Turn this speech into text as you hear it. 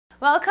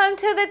Welcome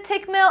to the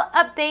Tickmill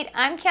update.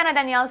 I'm Kiana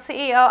Danielle,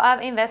 CEO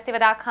of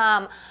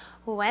Investiva.com.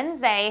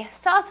 Wednesday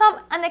saw some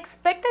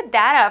unexpected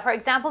data. For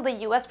example, the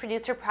U.S.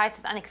 producer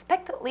prices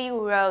unexpectedly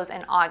rose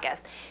in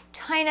August.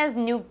 China's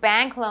new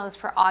bank loans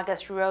for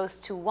August rose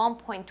to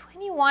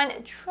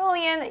 1.21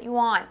 trillion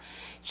yuan.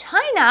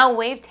 China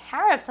waived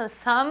tariffs on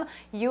some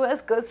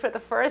U.S. goods for the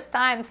first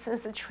time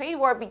since the trade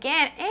war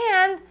began,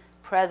 and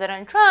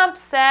President Trump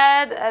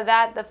said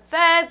that the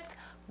Fed's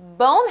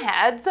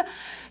boneheads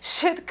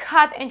should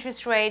cut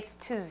interest rates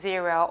to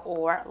 0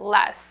 or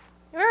less.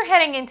 We're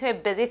heading into a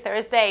busy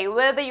Thursday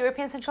with the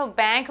European Central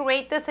Bank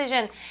rate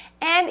decision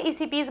and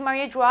ECB's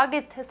Mario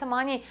Draghi's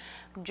testimony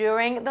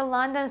during the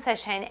London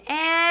session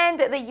and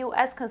the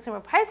U.S. Consumer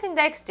Price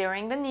Index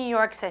during the New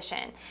York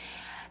session.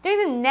 During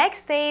the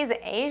next day's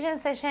Asian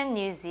session,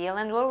 New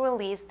Zealand will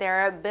release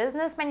their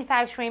business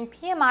manufacturing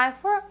PMI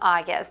for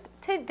August.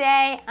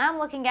 Today, I'm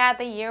looking at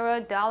the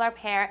euro-dollar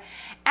pair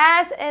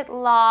as it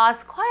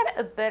lost quite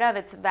a bit of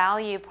its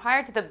value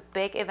prior to the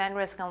big event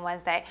risk on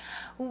Wednesday.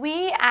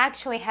 We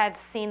actually had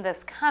seen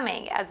this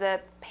coming as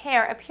the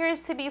pair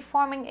appears to be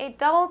forming a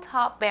double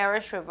top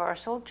bearish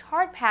reversal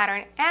chart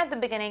pattern at the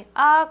beginning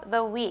of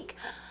the week.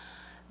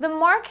 The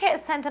market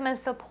sentiment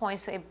still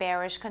points to a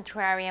bearish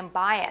contrarian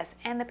bias,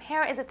 and the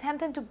pair is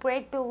attempting to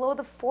break below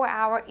the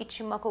 4-hour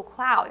Ichimoku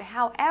cloud.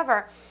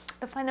 However,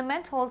 the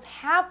fundamentals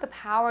have the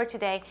power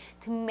today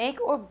to make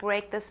or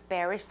break this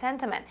bearish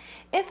sentiment.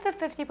 If the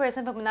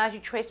 50%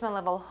 Fibonacci retracement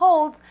level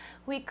holds,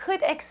 we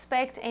could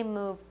expect a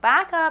move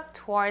back up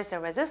towards the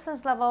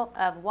resistance level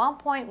of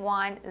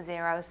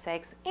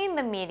 1.106 in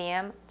the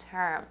medium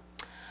term.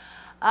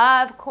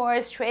 Of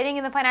course, trading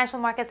in the financial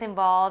markets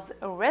involves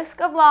a risk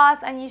of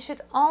loss, and you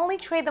should only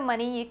trade the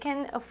money you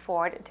can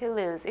afford to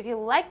lose. If you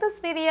like this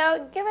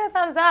video, give it a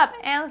thumbs up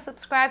and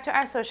subscribe to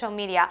our social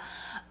media.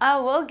 I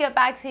will get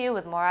back to you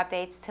with more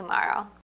updates tomorrow.